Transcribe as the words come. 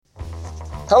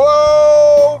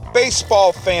Hello,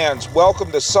 baseball fans.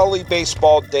 Welcome to Sully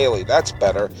Baseball Daily. That's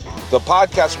better. The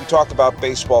podcast we talk about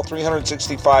baseball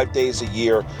 365 days a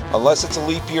year, unless it's a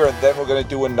leap year, and then we're going to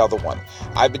do another one.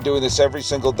 I've been doing this every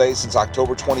single day since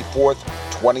October 24th,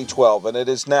 2012, and it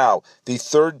is now the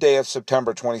third day of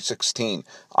September 2016.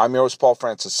 I'm your host, Paul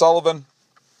Francis Sullivan.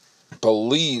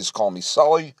 Please call me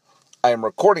Sully. I am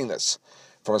recording this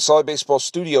from a Sully Baseball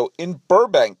studio in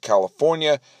Burbank,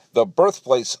 California, the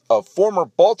birthplace of former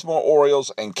Baltimore Orioles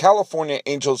and California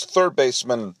Angels third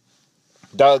baseman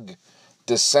Doug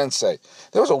DeCinces.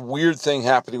 There was a weird thing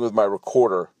happening with my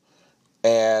recorder,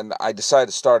 and I decided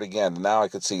to start again. Now I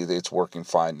can see that it's working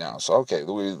fine now. So, okay,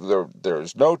 there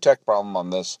is no tech problem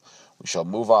on this. We shall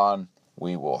move on.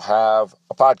 We will have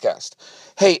a podcast.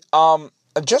 Hey,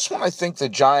 just when I think the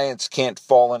Giants can't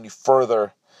fall any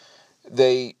further,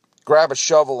 they grab a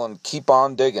shovel and keep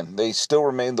on digging. They still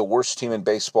remain the worst team in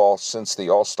baseball since the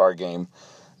All-Star game.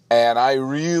 And I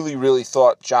really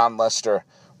thought Jon Lester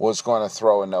was going to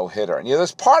throw a no-hitter. And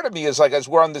this part of me is like, as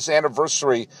we're on this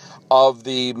anniversary of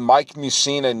the Mike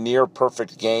Mussina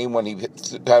near-perfect game, when he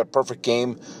had a perfect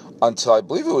game until I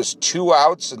believe it was 2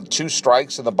 outs and 2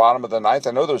 strikes in the bottom of the ninth.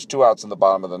 I know there was 2 outs in the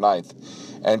bottom of the ninth.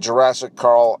 And Jurassic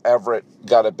Carl Everett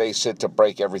got a base hit to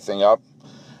break everything up.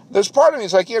 There's part of me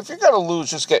is like, if you're going to lose,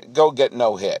 just go get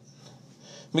no hit.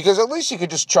 Because at least you could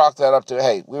just chalk that up to,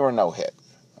 hey, we were no hit.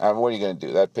 What are you going to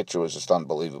do? That pitcher was just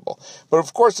unbelievable. But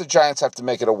of course the Giants have to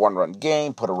make it a one-run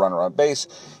game, put a runner on base.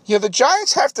 The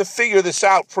Giants have to figure this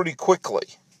out pretty quickly.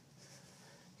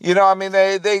 They got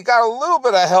a little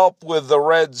bit of help with the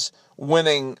Reds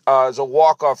winning as a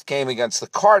walk-off game against the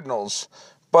Cardinals.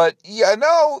 But,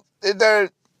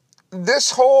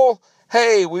 this whole,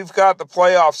 hey, we've got the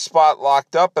playoff spot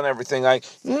locked up and everything, nah.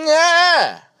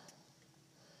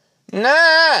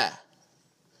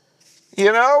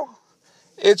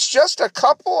 It's just a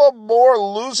couple of more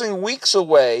losing weeks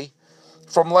away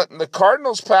from letting the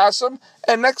Cardinals pass them,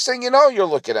 and next thing you know, you're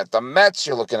looking at the Mets,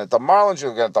 you're looking at the Marlins,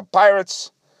 you're looking at the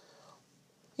Pirates.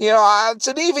 It's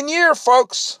an even year,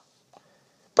 folks.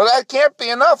 But that can't be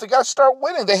enough. They got to start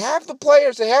winning. They have the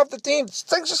players. They have the teams.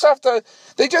 They just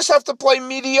have to play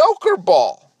mediocre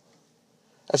ball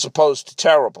as opposed to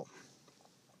terrible.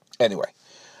 Anyway,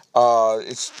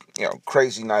 it's,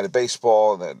 crazy night of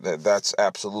baseball. That's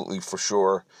absolutely for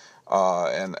sure.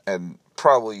 And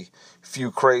probably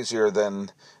few crazier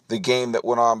than the game that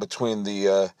went on between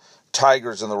the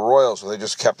Tigers and the Royals, where they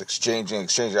just kept exchanging. I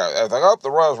was like, the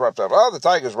Royals wrapped it up. Oh, the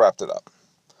Tigers wrapped it up.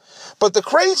 But the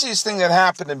craziest thing that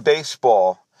happened in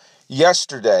baseball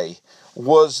yesterday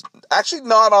was actually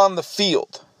not on the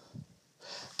field.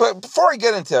 But before I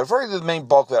get into that, before I get to the main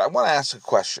bulk of it, I want to ask a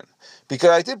question. Because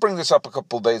I did bring this up a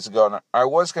couple of days ago, and I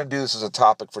was going to do this as a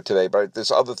topic for today, but this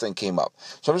other thing came up.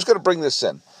 So I'm just going to bring this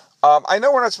in. I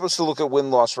know we're not supposed to look at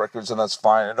win-loss records, and that's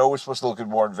fine. I know we're supposed to look at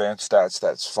more advanced stats.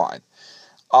 That's fine.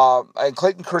 And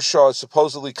Clayton Kershaw is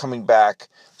supposedly coming back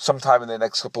sometime in the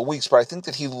next couple of weeks, but I think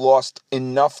that he lost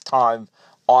enough time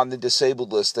on the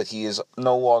disabled list that he is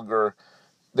no longer,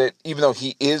 that even though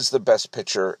he is the best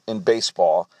pitcher in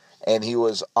baseball, and he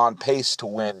was on pace to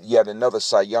win yet another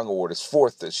Cy Young Award, his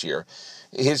 4th this year,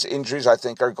 his injuries, I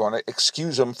think, are going to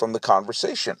excuse him from the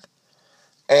conversation.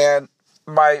 And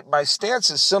my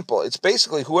stance is simple. It's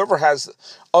basically whoever has,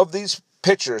 of these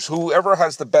pitchers, whoever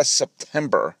has the best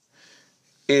September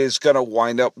is going to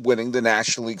wind up winning the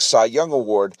National League Cy Young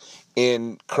Award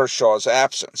in Kershaw's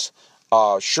absence.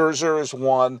 Scherzer is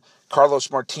one. Carlos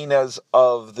Martinez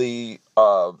of the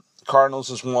Cardinals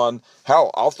is one.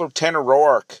 Hell, I'll throw Tanner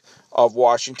Roark of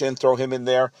Washington, throw him in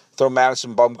there. Throw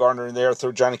Madison Bumgarner in there.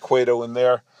 Throw Johnny Cueto in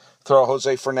there. Throw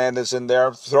Jose Fernandez in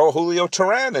there. Throw Julio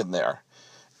Teheran in there.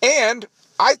 And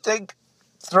I think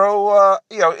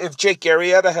if Jake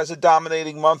Arrieta has a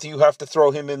dominating month, you have to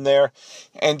throw him in there.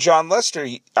 And Jon Lester,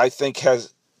 I think,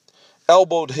 has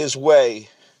elbowed his way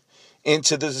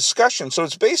into the discussion. So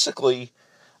it's basically,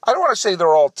 I don't want to say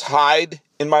they're all tied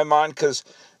in my mind, because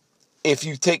if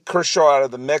you take Kershaw out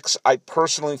of the mix, I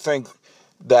personally think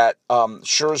that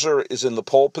Scherzer is in the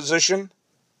pole position.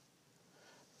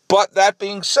 But that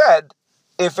being said,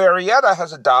 if Arrieta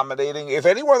has if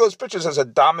any one of those pitchers has a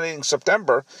dominating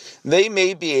September, they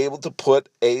may be able to put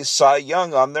a Cy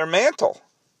Young on their mantle.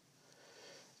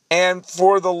 And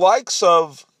for the likes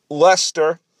of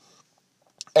Lester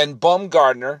and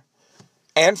Bumgarner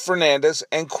and Fernandez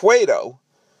and Cueto,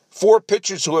 4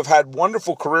 pitchers who have had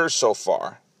wonderful careers so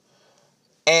far,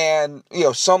 and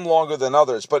some longer than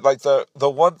others, but like the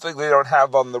one thing they don't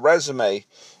have on the resume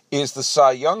is the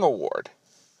Cy Young Award.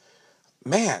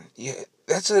 Man,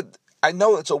 I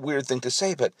know it's a weird thing to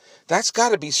say, but that's got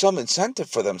to be some incentive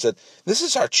for them. Said, this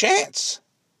is our chance.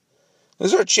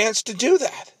 Is there a chance to do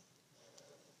that?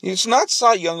 It's not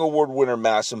Cy Young Award winner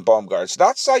Madison Bumgarner. It's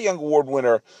not Cy Young Award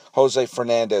winner Jose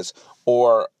Fernandez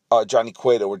or Johnny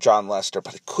Cueto or John Lester.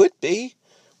 But it could be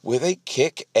with a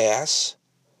kick-ass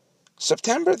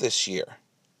September this year.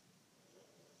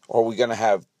 Or are we going to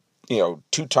have,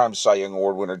 two-time Cy Young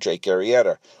Award winner Jake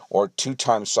Arrieta or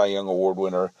two-time Cy Young Award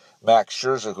winner Max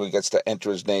Scherzer, who gets to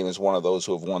enter his name as one of those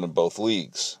who have won in both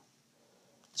leagues?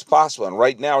 It's possible. And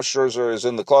right now, Scherzer is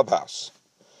in the clubhouse.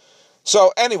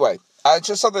 So anyway,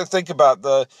 just something to think about.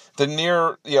 The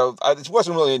near, it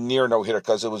wasn't really a near no-hitter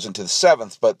because it was into the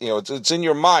seventh, but, it's in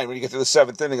your mind when you get to the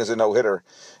seventh inning as a no-hitter,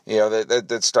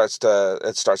 that starts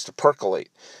to percolate.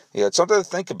 It's something to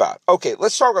think about. Okay,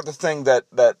 let's talk about the thing that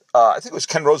I think it was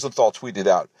Ken Rosenthal tweeted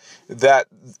out, that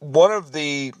one of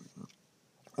the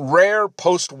rare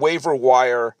post-waiver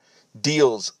wire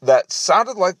deals that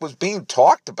sounded like was being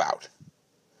talked about.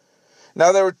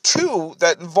 Now, there were two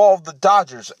that involved the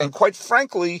Dodgers, and quite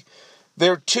frankly,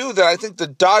 there are two that I think the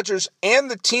Dodgers and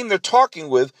the team they're talking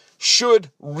with should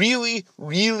really,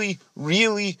 really,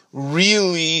 really,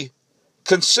 really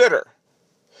consider.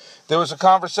 There was a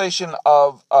conversation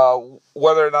of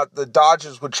whether or not the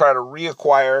Dodgers would try to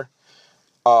reacquire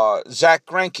Zach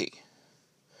Greinke.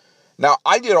 Now,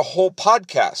 I did a whole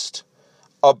podcast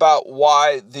about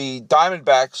why the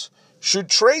Diamondbacks should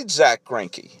trade Zach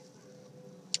Greinke.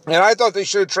 And I thought they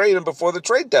should have traded him before the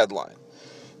trade deadline.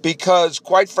 Because,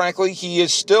 quite frankly, he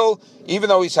is still, even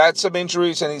though he's had some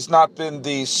injuries and he's not been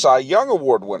the Cy Young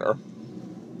Award winner,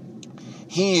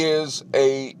 he is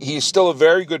still a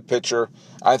very good pitcher,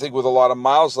 I think, with a lot of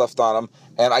miles left on him.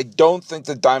 And I don't think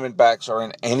the Diamondbacks are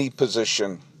in any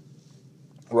position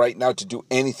right now to do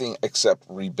anything except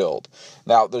rebuild.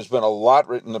 Now, there's been a lot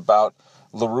written about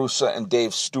La Russa and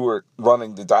Dave Stewart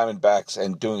running the Diamondbacks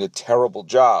and doing a terrible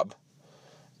job.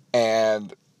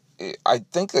 And I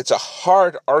think it's a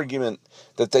hard argument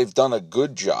that they've done a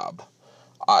good job.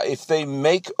 If they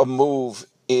make a move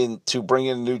to bring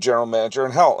in a new general manager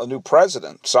and, hell, a new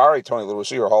president. Sorry, Tony La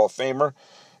Russa, you're a Hall of Famer,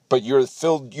 but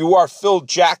you are Phil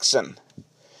Jackson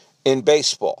in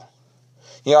baseball.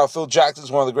 Phil Jackson's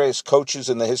one of the greatest coaches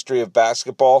in the history of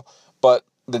basketball, but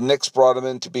the Knicks brought him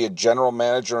in to be a general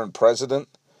manager and president,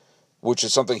 which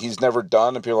is something he's never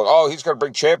done. And people are like, oh, he's going to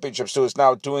bring championships to us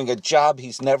now, doing a job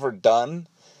he's never done,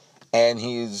 and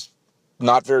he's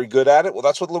not very good at it. Well,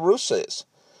 that's what La Russa is.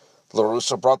 La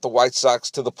Russa brought the White Sox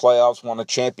to the playoffs, won a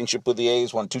championship with the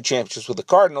A's, won 2 championships with the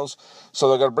Cardinals, so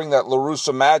they're going to bring that La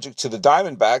Russa magic to the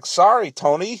Diamondbacks. Sorry,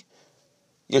 Tony.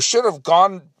 You should have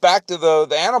gone back to the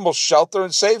animal shelter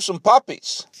and saved some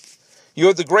puppies. You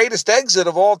had the greatest exit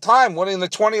of all time, winning the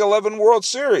 2011 World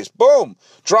Series. Boom.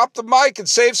 Drop the mic and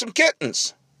save some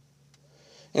kittens.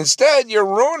 Instead, you're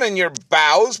ruining your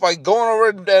bows by going over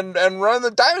and running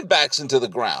the Diamondbacks into the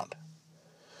ground.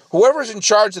 Whoever's in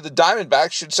charge of the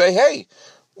Diamondbacks should say, hey,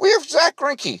 we have Zach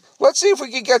Greinke. Let's see if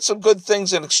we can get some good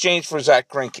things in exchange for Zach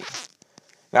Greinke.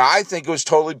 Now, I think it was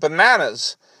totally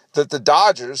bananas that the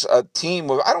Dodgers, a team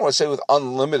with, I don't want to say with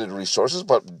unlimited resources,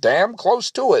 but damn close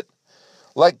to it,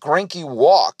 let Greinke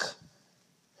walk.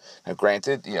 Now,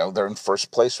 granted, they're in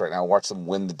first place right now. Watch them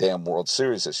win the damn World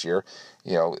Series this year,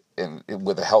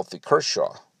 with a healthy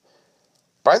Kershaw.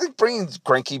 But I think bringing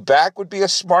Greinke back would be a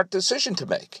smart decision to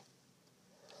make.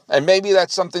 And maybe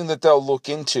that's something that they'll look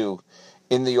into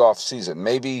in the offseason.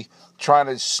 Maybe trying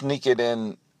to sneak it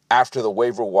in after the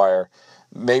waiver wire.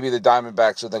 Maybe the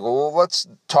Diamondbacks will think, well, let's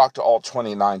talk to all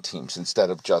 29 teams instead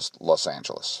of just Los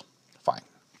Angeles. Fine,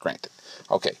 granted.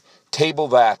 Okay, table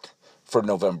that for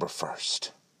November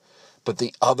 1st. But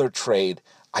the other trade,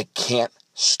 I can't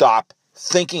stop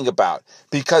thinking about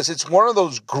because it's one of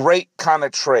those great kind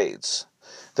of trades.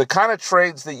 The kind of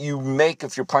trades that you make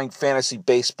if you're playing fantasy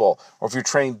baseball or if you're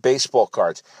trading baseball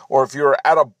cards or if you're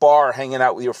at a bar hanging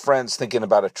out with your friends thinking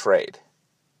about a trade.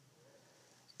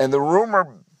 And the rumor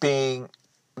being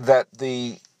that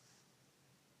the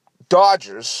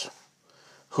Dodgers,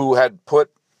 who had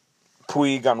put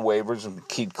Puig on waivers and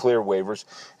keyed clear waivers,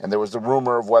 and there was the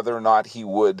rumor of whether or not he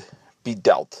would be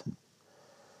dealt,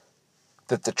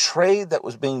 that the trade that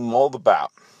was being mulled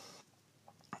about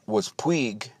was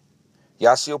Puig,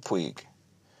 Yasiel Puig,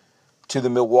 to the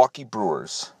Milwaukee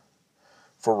Brewers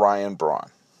for Ryan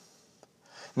Braun.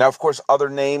 Now, of course, other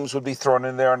names would be thrown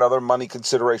in there and other money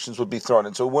considerations would be thrown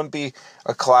in, so it wouldn't be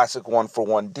a classic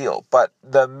one-for-one deal. But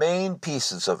the main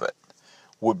pieces of it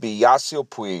would be Yasiel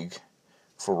Puig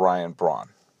for Ryan Braun.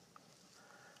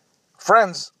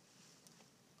 Friends,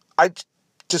 I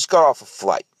just got off a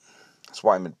flight. That's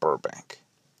why I'm in Burbank.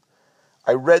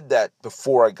 I read that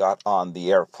before I got on the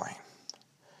airplane.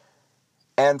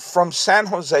 And from San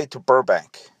Jose to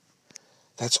Burbank,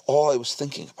 That's all I was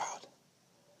thinking about.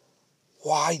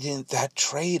 Why didn't that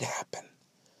trade happen?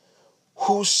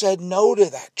 Who said no to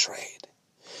that trade?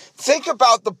 Think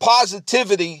about the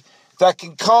positivity that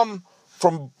can come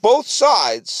from both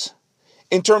sides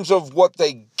in terms of what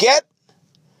they get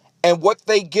and what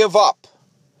they give up.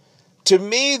 To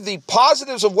me, the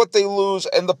positives of what they lose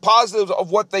and the positives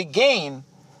of what they gain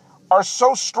are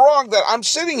so strong that I'm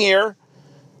sitting here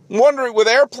wondering, with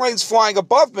airplanes flying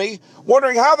above me,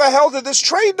 wondering how the hell did this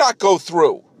trade not go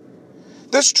through?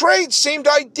 This trade seemed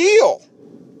ideal.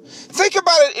 Think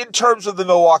about it in terms of the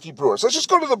Milwaukee Brewers. Let's just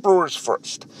go to the Brewers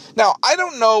first. Now, I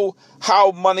don't know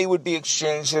how money would be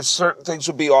exchanged if certain things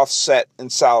would be offset in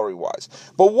salary-wise.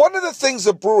 But one of the things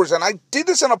the Brewers, and I did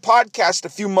this in a podcast a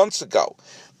few months ago,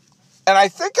 and I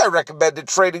think I recommended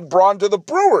trading Braun to the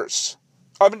Brewers,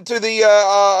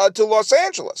 to Los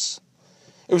Angeles.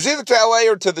 It was either to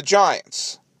LA or to the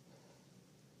Giants.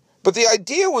 But the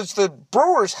idea was the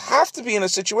Brewers have to be in a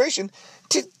situation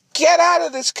to get out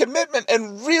of this commitment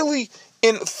and really,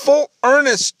 in full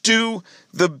earnest, do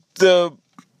the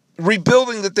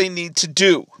rebuilding that they need to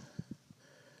do.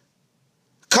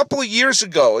 A couple of years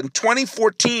ago, in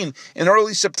 2014, in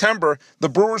early September, the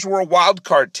Brewers were a wild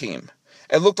card team.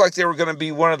 It looked like they were going to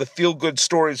be one of the feel-good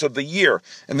stories of the year.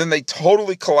 And then they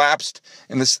totally collapsed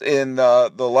in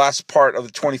the last part of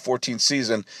the 2014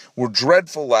 season. Were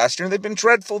dreadful last year, and they've been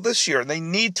dreadful this year. And they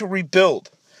need to rebuild.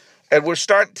 And we're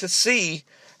starting to see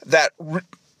that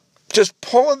just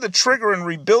pulling the trigger and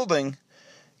rebuilding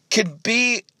can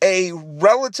be a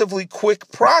relatively quick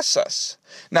process.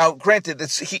 Now, granted, I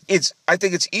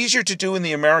think it's easier to do in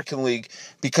the American League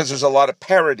because there's a lot of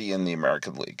parity in the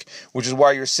American League, which is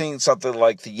why you're seeing something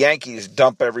like the Yankees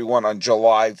dump everyone on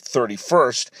July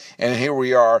 31st, and here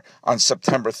we are on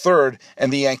September 3rd,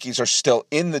 and the Yankees are still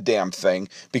in the damn thing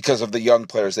because of the young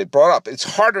players they brought up.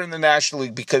 It's harder in the National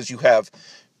League because you have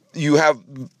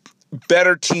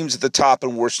better teams at the top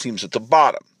and worse teams at the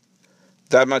bottom.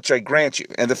 That much I grant you.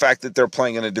 And the fact that they're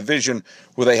playing in a division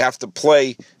where they have to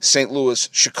play St. Louis,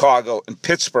 Chicago, and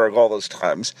Pittsburgh all those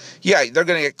times, yeah, they're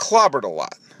going to get clobbered a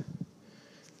lot.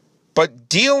 But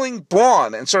dealing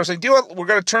Braun and sort of saying, we're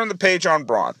going to turn the page on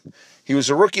Braun. He was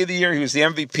a Rookie of the Year. He was the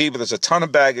MVP, but there's a ton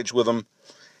of baggage with him.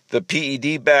 The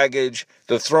PED baggage,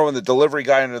 the throwing the delivery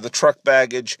guy under the truck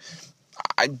baggage.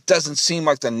 It doesn't seem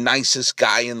like the nicest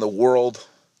guy in the world.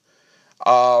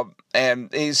 And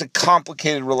it's a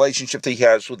complicated relationship that he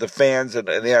has with the fans and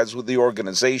he has with the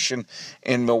organization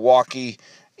in Milwaukee.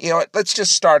 You know what? Let's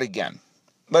just start again.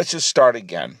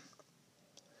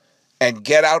 And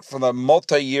get out from the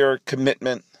multi-year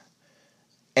commitment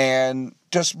and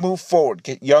just move forward.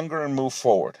 Get younger and move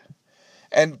forward.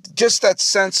 And just that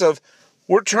sense of,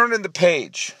 we're turning the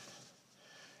page.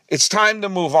 It's time to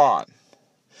move on.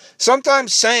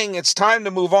 Sometimes saying it's time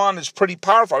to move on is pretty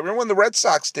powerful. I remember when the Red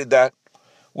Sox did that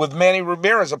with Manny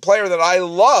Ramirez, a player that I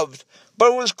loved,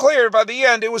 but it was clear by the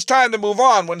end it was time to move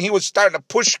on when he was starting to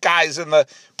push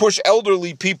push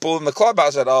elderly people in the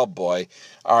clubhouse. I said, oh boy,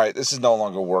 all right, this is no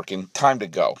longer working. Time to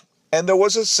go. And there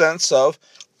was a sense of,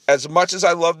 as much as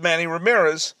I loved Manny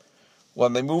Ramirez,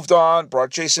 when they moved on,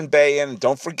 brought Jason Bay in, and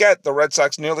don't forget, the Red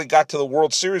Sox nearly got to the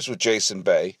World Series with Jason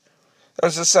Bay. There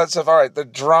was a sense of, all right, the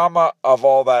drama of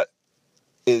all that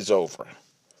is over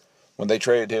when they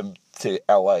traded him to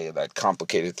LA in that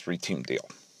complicated 3-team deal.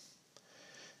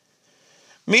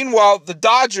 Meanwhile, the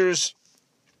Dodgers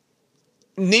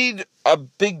need a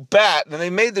big bat, and they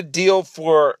made the deal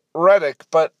for Reddick,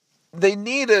 but they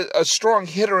need a strong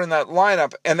hitter in that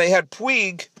lineup, and they had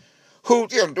Puig, who,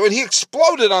 he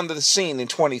exploded onto the scene in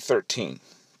 2013.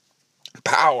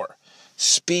 Power,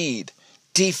 speed,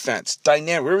 defense,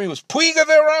 dynamic. Remember, he was Puig of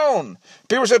their own.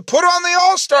 People said, put on the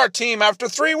All-Star team after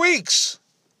 3 weeks.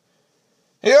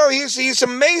 He's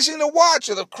amazing to watch.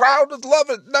 The crowd would love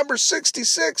it. Number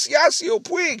 66, Yasiel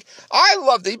Puig. I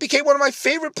loved it. He became one of my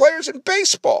favorite players in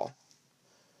baseball.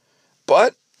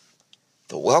 But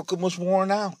the welcome was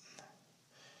worn out.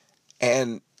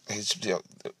 And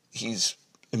he's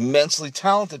immensely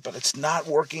talented, but it's not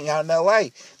working out in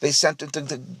L.A. They sent him to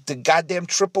the goddamn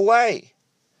AAA.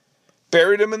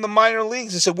 Buried him in the minor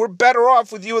leagues. They said, we're better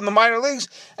off with you in the minor leagues.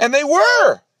 And they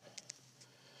were.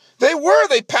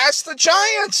 They passed the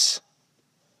Giants.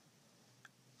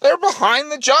 They're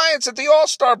behind the Giants at the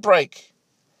All-Star break.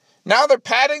 Now they're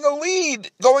padding a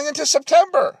lead going into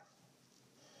September.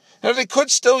 Now they could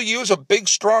still use a big,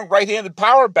 strong right-handed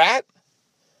power bat.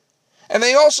 And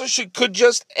they also could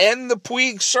just end the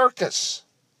Puig circus.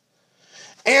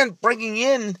 And bringing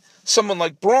in someone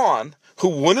like Braun, who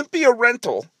wouldn't be a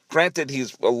rental. Granted,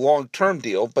 he's a long-term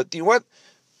deal, but do you know what?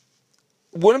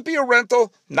 Wouldn't be a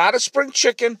rental, not a spring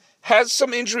chicken, has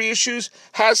some injury issues,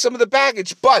 has some of the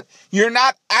baggage, but you're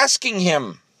not asking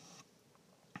him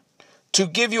to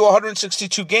give you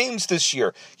 162 games this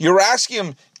year. You're asking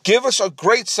him, give us a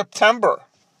great September.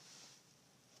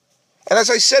 And as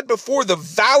I said before, the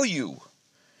value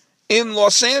in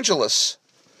Los Angeles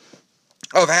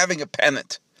of having a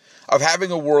pennant, of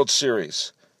having a World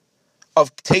Series,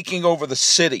 of taking over the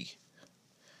city,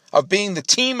 of being the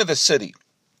team of the city,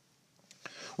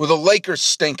 with the Lakers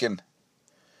stinking,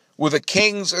 with the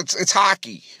Kings, it's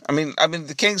hockey. I mean,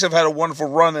 the Kings have had a wonderful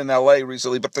run in LA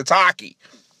recently, but it's hockey.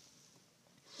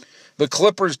 The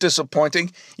Clippers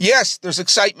disappointing. Yes, there's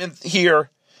excitement here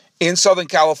in Southern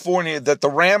California that the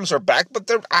Rams are back, but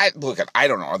I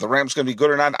don't know. Are the Rams going to be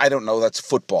good or not? I don't know. That's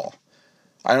football.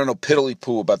 I don't know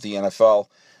piddly-poo about the NFL.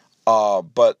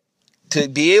 But to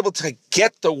be able to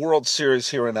get the World Series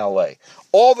here in LA,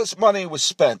 all this money was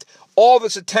spent, all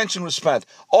this attention was spent,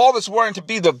 all this wanting to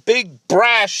be the big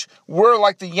brash, we're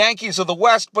like the Yankees of the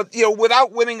West, but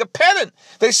without winning a pennant.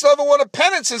 They still haven't won a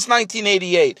pennant since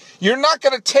 1988. You're not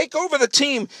going to take over the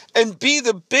team and be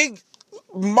the big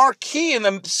marquee in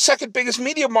the second biggest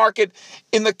media market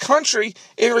in the country.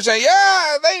 It was saying,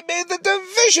 yeah, they made the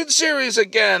division series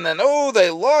again, and they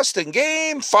lost in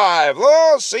game 5.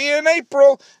 See you in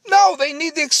April. No, they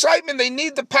need the excitement. They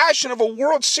need the passion of a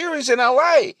World Series in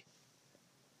LA.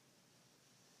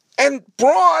 And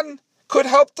Braun could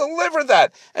help deliver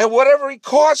that. And whatever he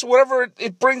costs, whatever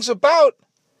it brings about,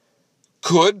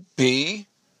 could be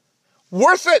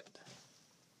worth it.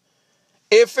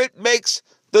 If it makes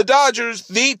the Dodgers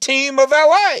the team of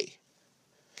LA.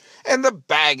 And the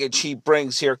baggage he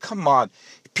brings here, come on.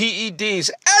 PEDs.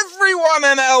 Everyone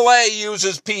in LA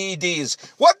uses PEDs.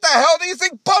 What the hell do you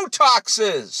think Botox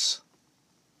is?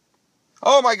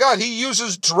 Oh my God, he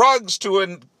uses drugs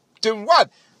to what?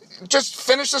 Just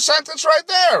finish the sentence right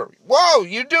there. Whoa,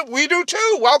 you do, we do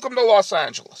too. Welcome to Los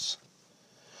Angeles.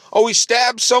 Oh, he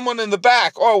stabbed someone in the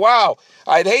back. Oh, wow.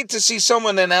 I'd hate to see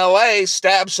someone in LA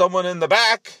stab someone in the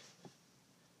back.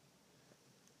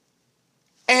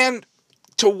 And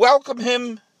to welcome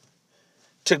him,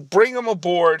 to bring him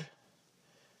aboard,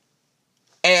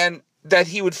 and that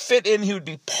he would fit in, he would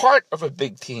be part of a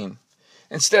big team,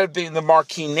 instead of being the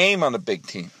marquee name on a big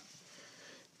team.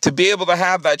 To be able to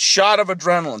have that shot of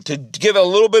adrenaline, to give a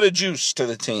little bit of juice to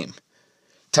the team,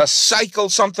 to cycle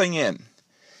something in,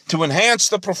 to enhance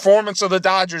the performance of the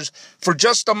Dodgers for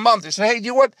just a month. They say, hey,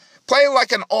 you know what? Play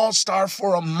like an all-star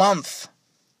for a month.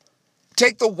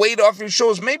 Take the weight off your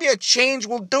shoulders. Maybe a change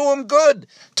will do him good,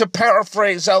 to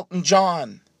paraphrase Elton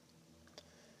John.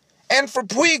 And for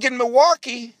Puig in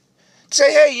Milwaukee,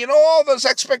 say, hey, all those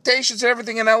expectations and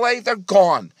everything in LA, they're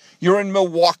gone. You're in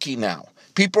Milwaukee now.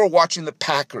 People are watching the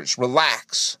Packers.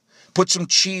 Relax. Put some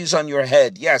cheese on your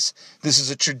head. Yes, this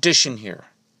is a tradition here.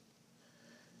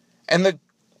 And the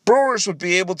Brewers would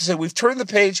be able to say, we've turned the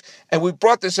page and we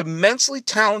brought this immensely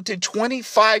talented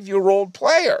 25-year-old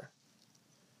player.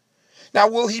 Now,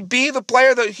 will he be the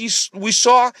player that we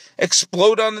saw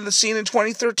explode onto the scene in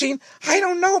 2013? I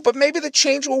don't know, but maybe the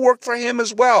change will work for him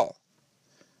as well.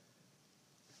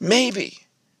 Maybe.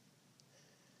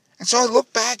 And so I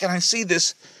look back and I see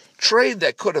this trade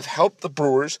that could have helped the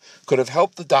Brewers, could have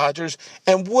helped the Dodgers,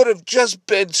 and would have just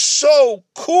been so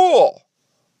cool.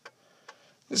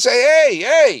 To say,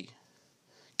 hey,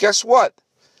 guess what?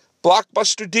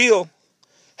 Blockbuster deal.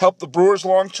 Help the Brewers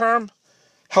long term.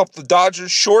 Help the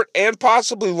Dodgers short and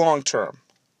possibly long term.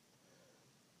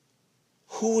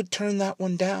 Who would turn that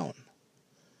one down?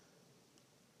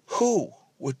 Who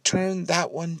would turn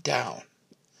that one down?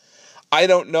 I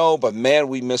don't know, but man,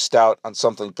 we missed out on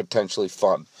something potentially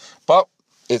fun. But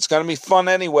it's going to be fun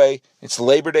anyway. It's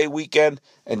Labor Day weekend,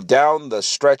 and down the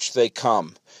stretch they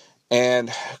come. And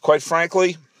quite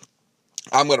frankly,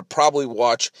 I'm going to probably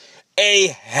watch a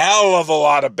hell of a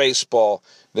lot of baseball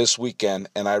this weekend,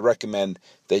 and I recommend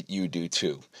that you do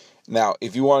too. Now,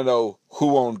 if you want to know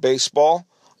who owned baseball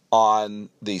on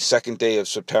the second day of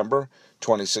September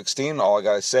 2016, all I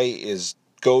got to say is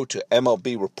go to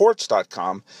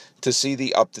MLBreports.com to see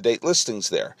the up-to-date listings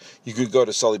there. You can go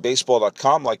to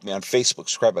SullyBaseball.com, like me on Facebook,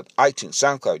 subscribe on iTunes,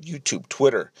 SoundCloud, YouTube,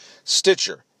 Twitter,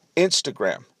 Stitcher,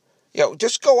 Instagram.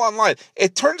 Just go online.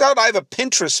 It turns out I have a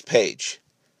Pinterest page.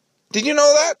 Did you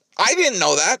know that? I didn't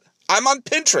know that. I'm on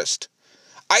Pinterest.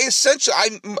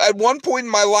 At one point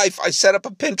in my life, I set up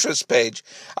a Pinterest page.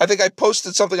 I think I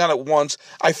posted something on it once.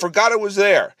 I forgot it was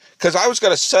there because I was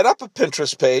going to set up a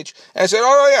Pinterest page. And I said,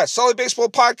 oh, yeah, Sully Baseball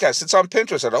Podcast. It's on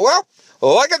Pinterest. I thought, well,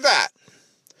 look at that.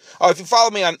 If you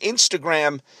follow me on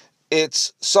Instagram,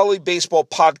 it's Sully Baseball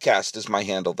Podcast is my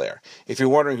handle there. If you're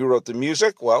wondering who wrote the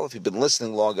music, well, if you've been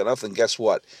listening long enough, then guess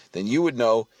what? Then you would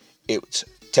know it's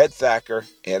Ted Thacker,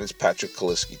 and it's Patrick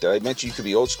Kaliski. Did I mention you could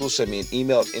be old school? Send me an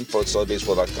email at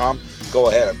info@sullybaseball.com. Go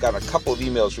ahead. I've gotten a couple of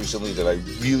emails recently that I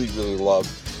really, really love,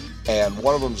 and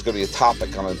one of them is going to be a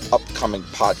topic on an upcoming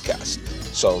podcast.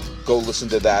 So go listen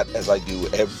to that as I do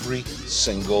every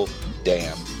single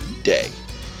damn day.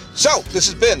 So this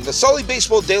has been the Sully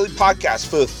Baseball Daily Podcast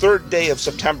for the 3rd day of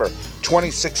September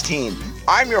 2016.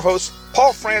 I'm your host,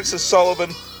 Paul Francis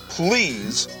Sullivan.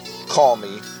 Please call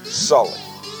me Sully.